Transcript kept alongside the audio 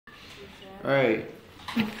Alright,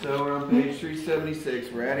 so we're on page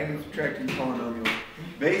 376. We're adding and subtracting polynomials.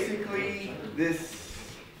 Basically, this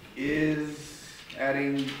is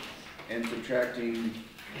adding and subtracting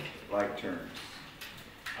like terms.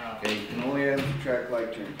 Okay, you can only add and subtract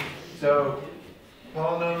like terms. So,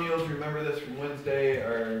 polynomials, remember this from Wednesday,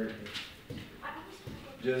 are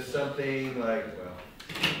just something like, well,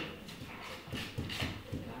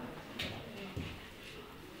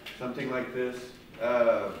 something like this.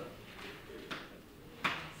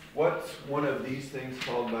 What's one of these things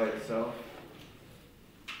called by itself?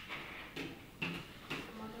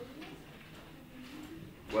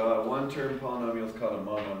 Well, a one-term polynomial is called a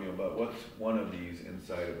monomial, but what's one of these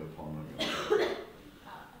inside of a polynomial?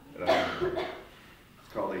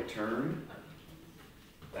 It's called a term.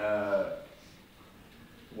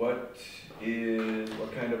 What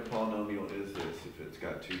kind of polynomial is this if it's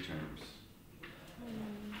got two terms?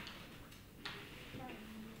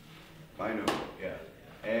 Binomial, yeah.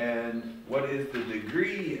 And what is the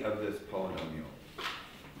degree of this polynomial?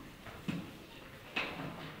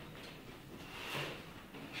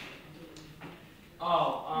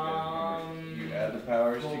 You add the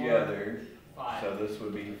powers 4, together. 5. So this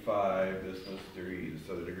would be 5, this was 3,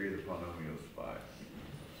 so the degree of the polynomial is 5.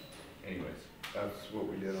 Anyways, that's what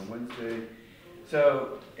we did on Wednesday.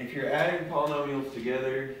 So if you're adding polynomials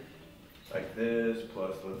together, like this,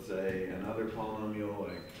 plus let's say another polynomial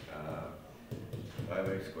like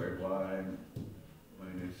 5x squared y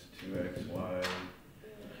minus 2xy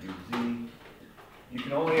cubed z. You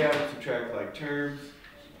can only add and subtract like terms.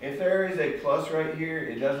 If there is a plus right here,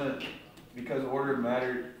 it doesn't, because order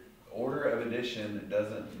of addition, it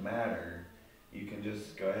doesn't matter. You can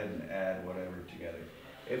just go ahead and add whatever together.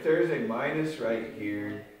 If there is a minus right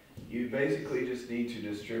here, you basically just need to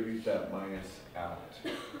distribute that minus out.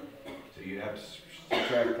 So you have to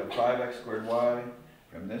subtract the 5x squared y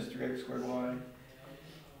from this 3x squared y.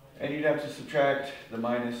 And you'd have to subtract the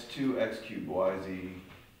minus 2x cubed yz.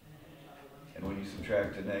 And when you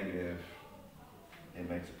subtract a negative, it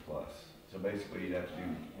makes a plus. So basically you'd have to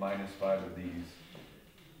do minus 5 of these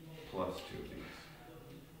plus 2 of these.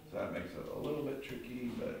 So that makes it a little bit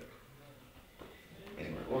tricky, but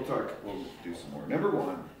anyway, we'll do some more. Number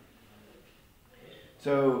 1.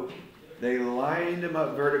 So they lined them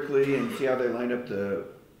up vertically, and see how they lined up the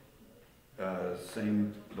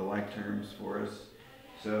like terms for us.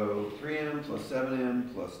 So 3m plus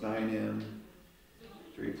 7m plus 9m.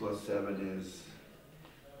 3 plus 7 is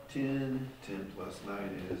 10. 10 plus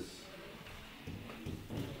 9 is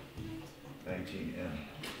 19m.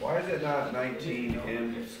 Why is it not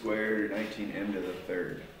 19m squared or 19m to the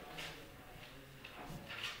third?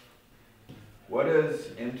 What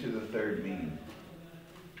does m to the third mean?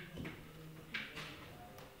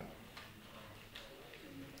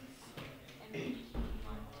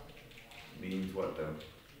 Means what though?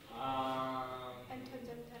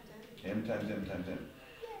 M times m times m.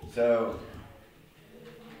 So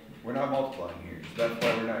we're not multiplying here, so that's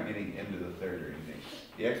why we're not getting m to the third or anything.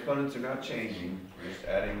 The exponents are not changing, we're just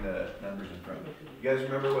adding the numbers in front. You guys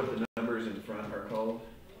remember what the numbers in front are called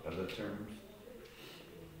of the terms?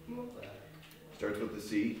 Starts with the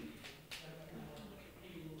C.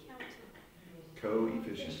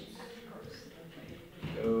 Coefficients.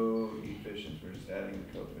 Coefficients. We're just adding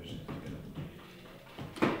the coefficients together.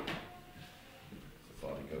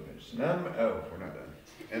 Sloppy coefficients. We're not done.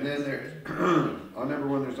 And then there's on number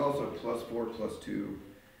 1, there's also plus 4 plus 2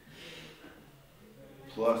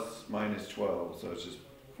 plus minus 12. So it's just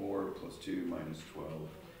 4 plus 2 minus 12.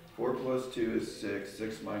 4 plus 2 is 6.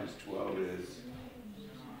 6 minus 12 is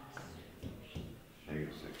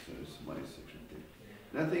negative 6. So it's minus 6 right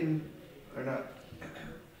there. Nothing, or not.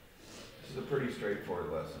 This is a pretty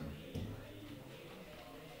straightforward lesson.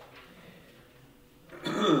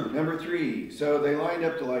 Number 3. So they lined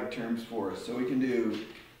up the like terms for us. So we can do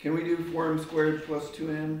 4m squared plus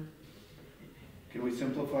 2m? Can we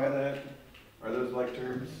simplify that? Are those like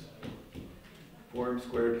terms? 4m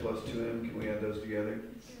squared plus 2m, can we add those together?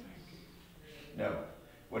 No.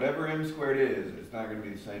 Whatever m squared is, it's not going to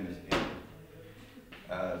be the same as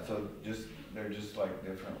m. So they're just like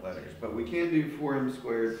different letters. But we can do 4m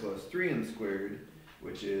squared plus 3m squared,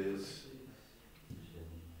 which is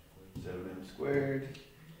 7m squared.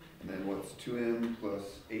 And then what's 2m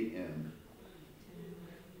plus 8m?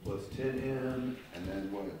 Plus 10m. And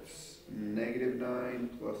then what's negative 9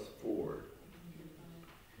 plus 4?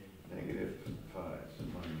 Negative 5, so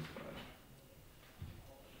minus 5.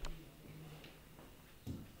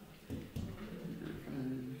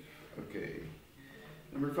 Okay.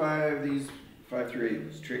 Number 5, these 5 through 8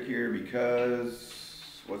 is trickier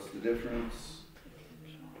because what's the difference?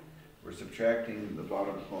 We're subtracting the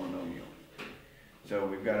bottom polynomial. So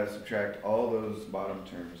we've got to subtract all those bottom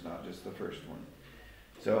terms, not just the first one.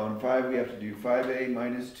 So on 5 we have to do 5a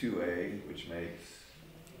minus 2a, which makes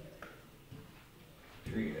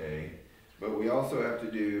 3a. But we also have to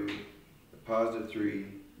do the positive 3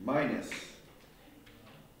 minus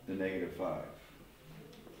the negative 5.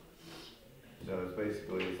 So it's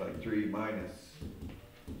basically, it's like 3 minus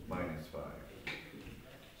 5.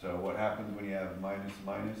 So what happens when you have minus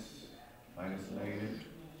negative?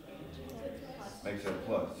 Makes it a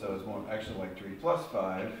plus. So it's more actually like 3 plus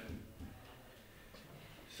 5.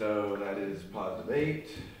 So that is positive 8.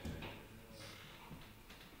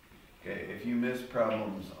 Okay, if you miss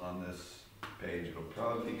problems on this page, it'll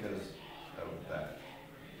probably be because of that.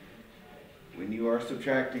 When you are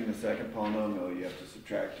subtracting the second polynomial, you have to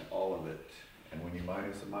subtract all of it. And when you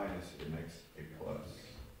minus a minus, it makes a plus.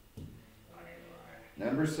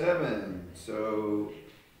 Number 7. So,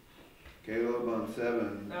 Caleb on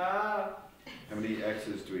 7. How many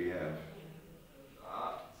x's do we have?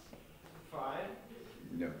 5.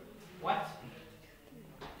 No. What?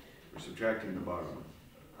 We're subtracting the bottom one.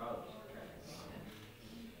 Oh, okay.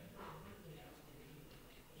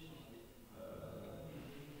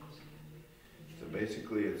 So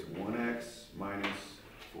basically it's 1x minus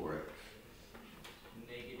 4x.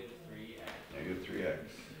 Negative 3x. Negative 3x.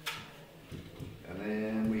 And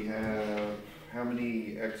then we have, how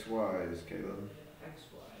many xy's, Caleb?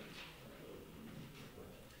 XY.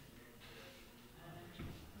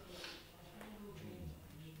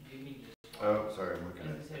 Oh, sorry, I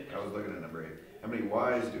was looking at number 8. How many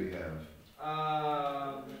y's do we have?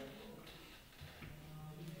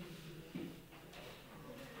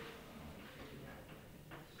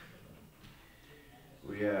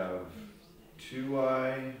 We have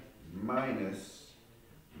 2y minus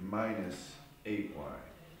 8y.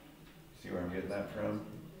 See where I'm getting that from?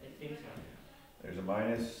 I think so. There's a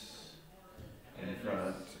minus in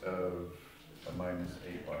front of a minus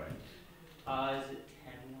 8y. Is it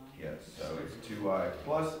 10y? Yes, so it's 2y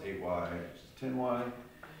plus 8y, which is 10y.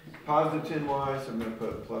 Positive 10y, so I'm going to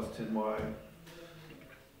put plus 10y.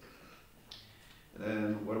 And then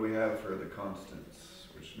what do we have for the constants,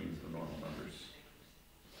 which means the normal numbers?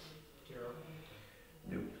 0.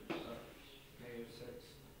 Nope. Negative 6.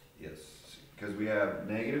 Yes, because we have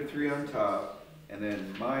negative 3 on top and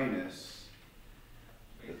then minus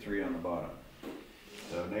the 3 on the bottom.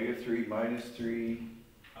 So negative 3 minus 3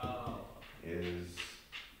 is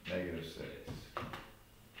negative 6.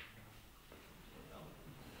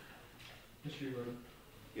 Mr. Gordon?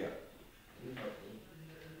 Yeah. Can you help me?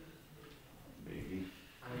 Maybe.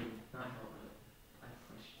 I'm not helping. I have a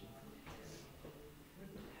question.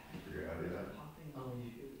 Figure out how to do that.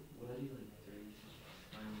 What do you like 3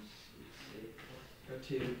 minus 6? Or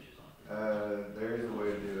 2? There is a way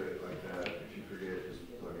to do it like that. If you forget, just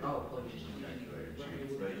plug it in. Oh, plug it in. Calculator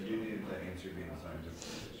sheets. But you do need the answer being assigned to the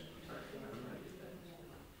position.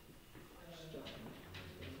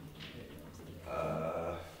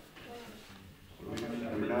 What are we doing?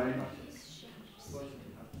 Number 9?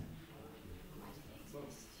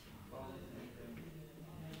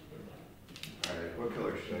 Alright, what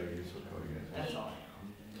color should I use? What color you guys have? That's all.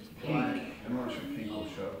 Pink. I'm not sure pink will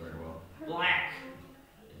show up very well. Black.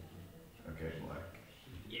 Okay, black.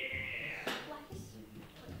 Yeah.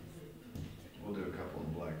 We'll do a couple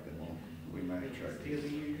in black, then we might try Steal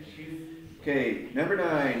these. your shoe. Okay, number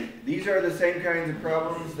 9. These are the same kinds of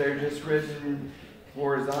problems. They're just written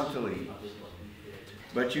horizontally.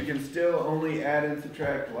 But you can still only add and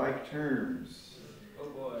subtract like terms. Oh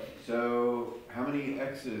boy. So, how many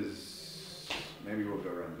x's? Maybe we'll go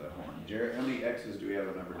around the horn. Jared, how many x's do we have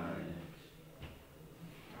on number 9?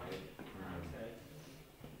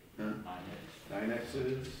 Huh? 9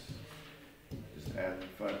 x's. Just add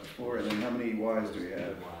 5 to 4. And then how many y's do we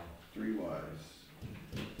have? 3 y's.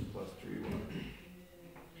 Plus 3 y.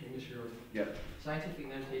 Mr. Gordon? Yep. Scientific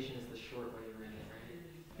notation is the short way of writing it, right?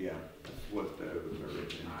 Yeah, that's what those are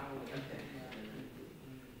written. Okay.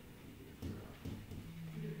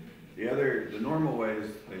 The normal way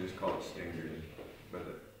is they just call it standard, but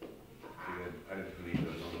I didn't put any of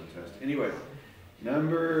those on the test. Anyway,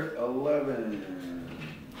 number 11,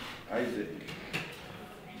 Isaac.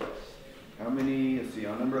 How many, let's see,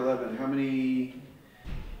 on number 11, how many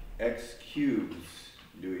x cubes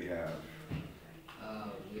do we have?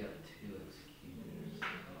 We have 2x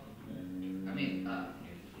cubed. I mean,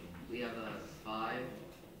 we have a 5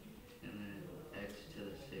 and then x to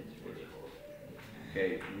the 6.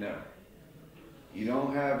 Okay, no. You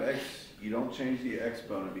don't have x, you don't change the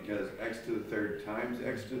exponent because x to the third times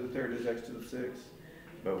x to the third is x to the 6,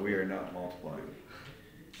 but we are not multiplying.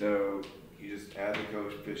 So you just add the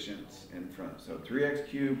coefficients in front. So 3x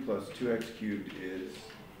cubed plus 2x cubed is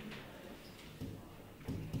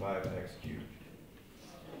 5x cubed.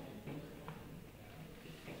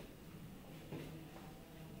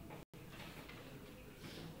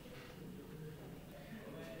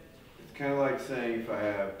 It's kind of like saying if I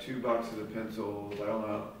have 2 boxes of pencils, I don't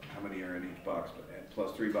know how many are in each box, but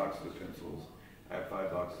plus 3 boxes of pencils, I have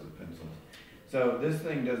 5 boxes of pencils. So this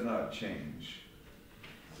thing does not change.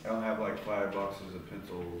 I don't have like 5 boxes of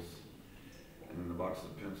pencils and then the box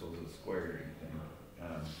of pencils is square or anything.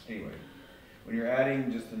 Anyway, when you're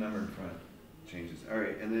adding, just the number in front changes. All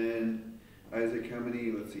right, and then Isaac, how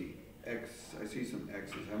many, let's see, X, I see some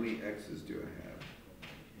X's. How many X's do I have?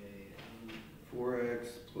 4x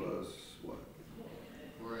plus what?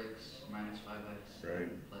 4x minus 5x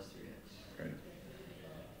Right. plus 3x. Right.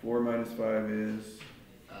 4 minus 5 is?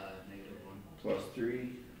 Negative 1. Plus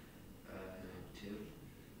 3? 2.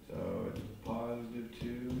 So it's positive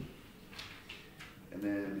 2. And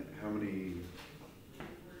then how many,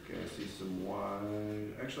 okay, I see some y.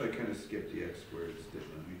 Actually, I kind of skipped the x squareds,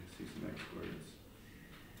 didn't I? I see some x squareds.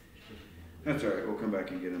 That's all right, we'll come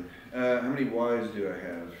back and get them. How many y's do I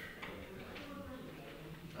have?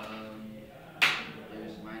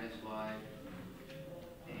 There's minus y,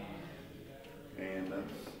 And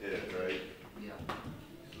that's it, right? yeah.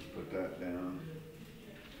 Let's put that down.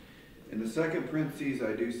 In the second parentheses,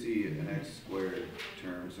 I do see an x squared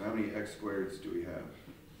term. So how many x squareds do we have?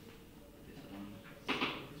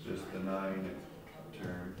 Just the 9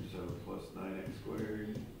 term, so plus 9x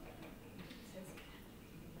squared.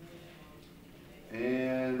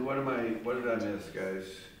 And what did I miss, guys?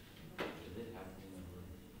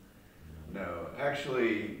 No,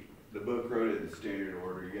 actually, the book wrote it in standard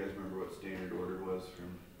order. You guys remember what standard order was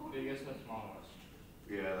from? Biggest to smallest.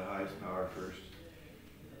 Yeah, the highest power first.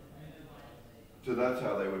 So that's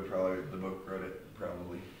how they would probably, the book wrote it,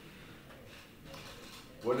 probably.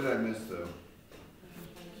 What did I miss, though?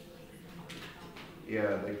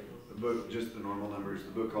 Yeah, the book, just the normal numbers.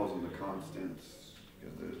 The book calls them the constants,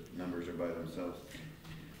 because the numbers are by themselves.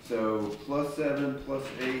 So plus 7 plus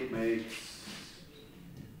 8 makes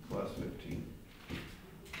plus 15.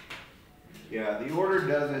 Yeah, the order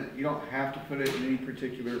doesn't, you don't have to put it in any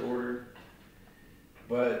particular order,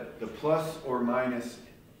 but the plus or minus,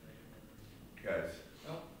 guys,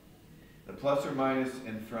 the plus or minus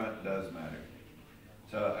in front does matter.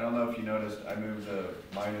 So I don't know if you noticed, I moved the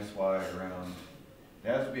minus y around. It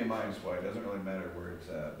has to be a minus y, it doesn't really matter where it's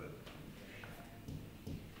at, but.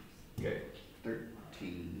 Okay,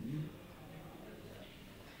 13.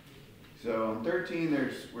 So on 13,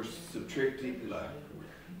 we're subtracting, gosh,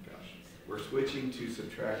 we're switching to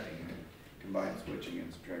subtracting, combined switching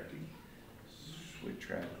and subtracting.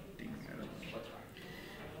 Subtracting, I don't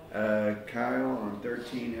know. Kyle, on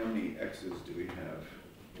 13, how many x's do we have?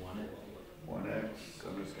 1x, so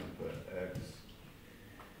I'm just going to put x.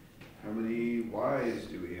 How many y's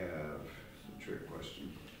do we have? It's a trick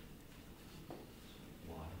question.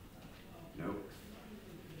 Nope.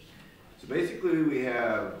 So basically we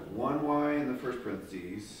have 1y in the first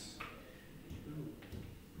parentheses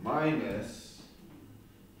minus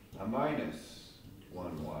a minus 1y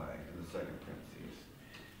in the second parentheses.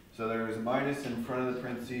 So there was a minus in front of the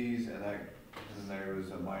parentheses and then there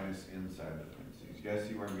was a minus inside the parentheses. You guys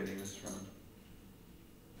see where I'm getting this from?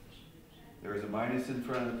 There was a minus in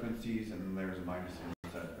front of the parentheses and then there was a minus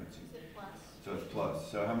inside the parentheses. So it's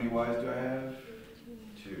plus. So how many y's do I have?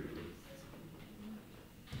 2.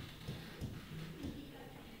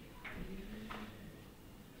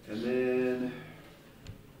 And then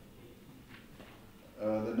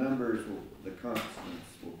the numbers, the constants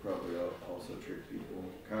will probably also trick people.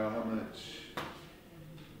 Kyle, how much,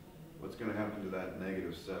 what's going to happen to that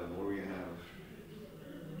negative 7? What are we going to have?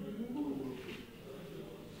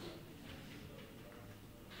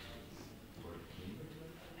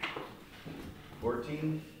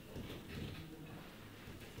 14?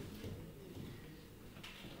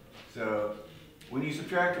 So when you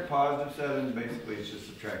subtract a positive 7, basically it's just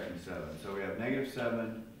subtracting 7. So we have negative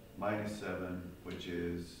 7 minus 7, which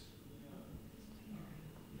is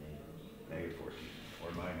negative 14,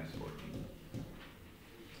 or minus 14.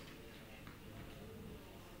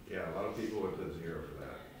 Yeah, a lot of people would put 0 for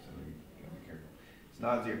that, so you gotta be careful. It's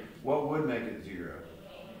not 0. What would make it 0?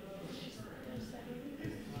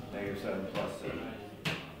 Negative 7 plus 7.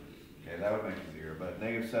 Okay, that would make it 0, but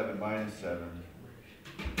negative 7 minus 7,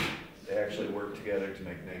 they actually work together to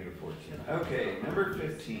make negative 14. Okay, number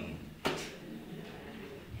 15.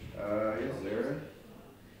 Yes, Zara?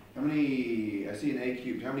 How many, I see an a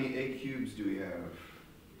cubed. How many a cubes do we have?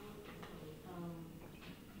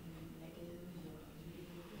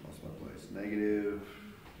 Lost my place.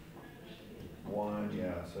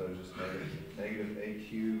 so just negative a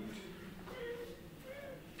cubed.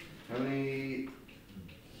 How many,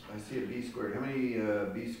 I see a b squared. How many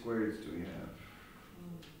b squareds do we have?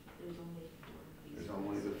 There's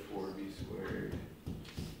only the 4b squared.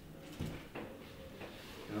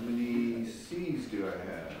 How many c's do I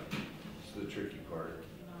have? This is the tricky part.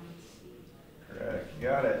 Correct, you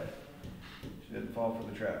got it. She didn't fall for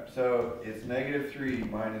the trap. So it's negative 3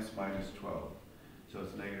 minus 12. So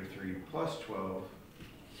it's negative 3 plus 12.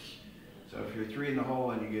 So if you're 3 in the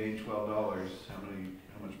hole and you gain $12, how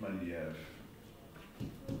much money do you have?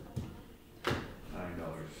 $9.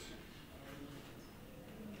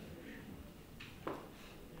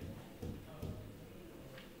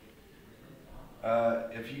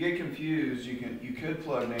 If you get confused, you could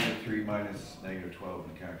plug negative 3 minus negative 12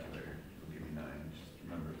 in the calculator. It'll give you 9. Just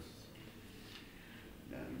remember it's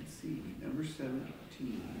 9C, number 17.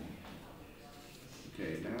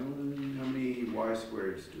 Okay, now how many y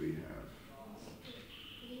squareds do we have?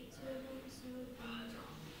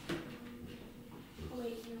 Oh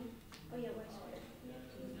wait, no. Oh yeah, y squared.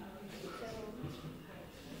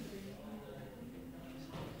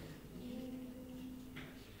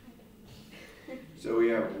 So we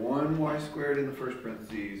have 1 y squared in the first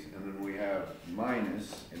parentheses, and then we have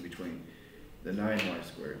minus in between the 9y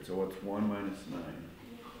squared. So what's 1 minus 9?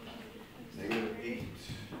 Negative 8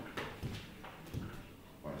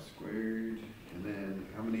 y squared. And then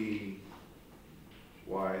how many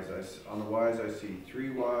y's? On the y's I see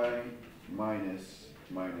 3y minus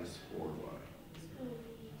 4y.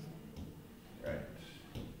 Right.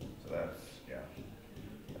 So that's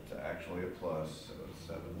actually a plus, so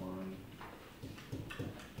 7y.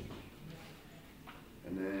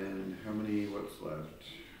 And then how many, what's left?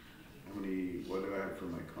 What do I have for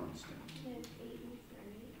my constant? 8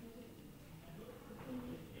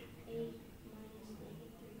 minus -3.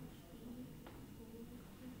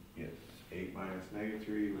 Yes, 8 minus negative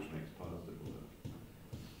 3, which makes positive 11.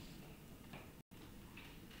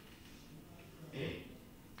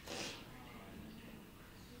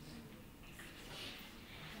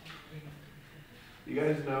 You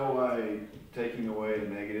guys know why taking away a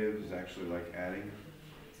negative is actually like adding?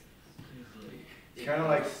 It's kind of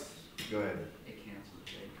like, go ahead. It cancels,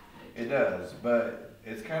 right? It does, but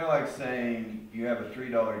it's kind of like saying you have a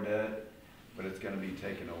 $3 debt, but it's going to be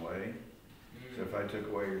taken away. So if I took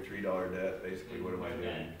away your $3 debt, basically what am I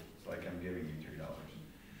doing? It's like I'm giving you $3.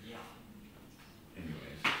 Yeah.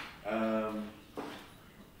 Anyways,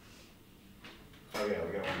 oh yeah,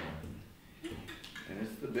 we got one more, and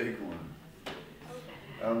it's the big one.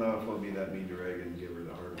 I don't know if we'll be that mean to Reagan and give her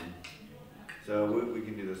the hard one. So we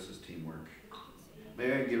can do this as teamwork.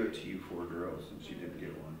 Maybe I can give it to you 4 girls since you didn't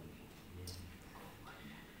get one.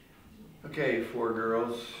 Okay, 4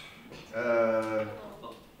 girls. I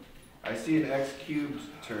see an x cubed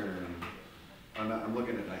term. I'm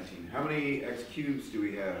looking at 19. How many x cubes do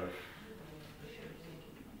we have?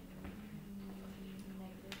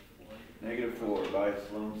 Negative 4 by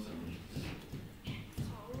Sloanson.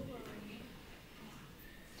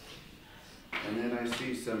 And then I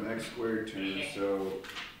see some x squared terms, so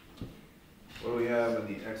what do we have in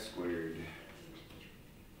the x squared?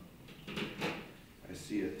 I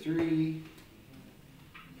see a 3,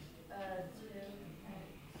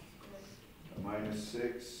 a minus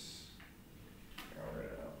 6, I'll write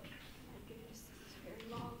it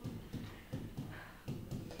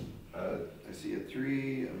out. I see a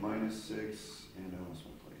 3, a minus 6, and I lost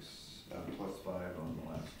one place, plus 5 on the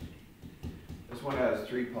last. This one has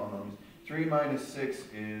 3 polynomials. 3 minus 6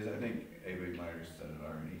 is, I think A-Big might have said it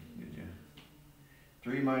already, did you?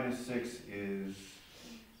 3 minus 6 is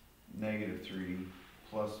negative 3,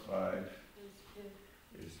 plus 5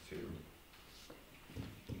 is 2.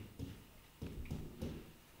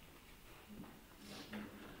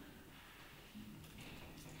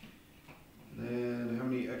 Then how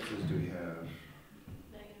many x's do we have?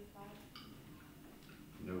 -5.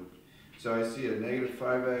 Nope. So I see a negative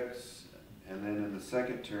 5x. And then in the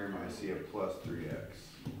second term, I see a plus 3x.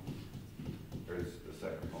 There's the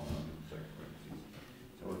second polynomial, the second parentheses.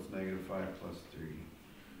 So it's negative 5 plus 3.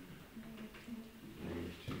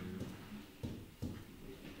 Negative 2.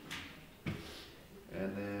 And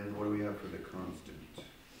then what do we have for the constant?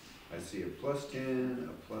 I see a plus 10,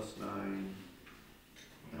 a plus 9,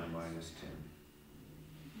 and a minus 10.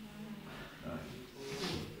 9.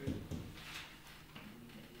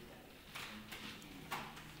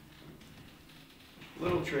 A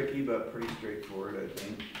little tricky, but pretty straightforward, I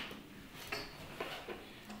think.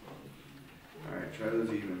 Alright, try those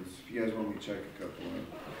evens. If you guys want me to check a couple of.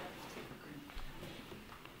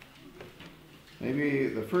 Maybe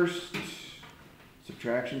the first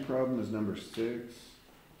subtraction problem is number 6.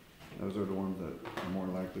 Those are the ones that are more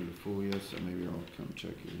likely to fool you, so maybe I'll come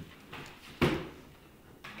check your.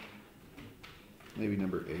 Maybe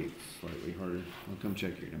number 8, slightly harder. I'll come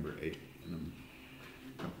check your number 8 in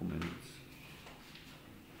a couple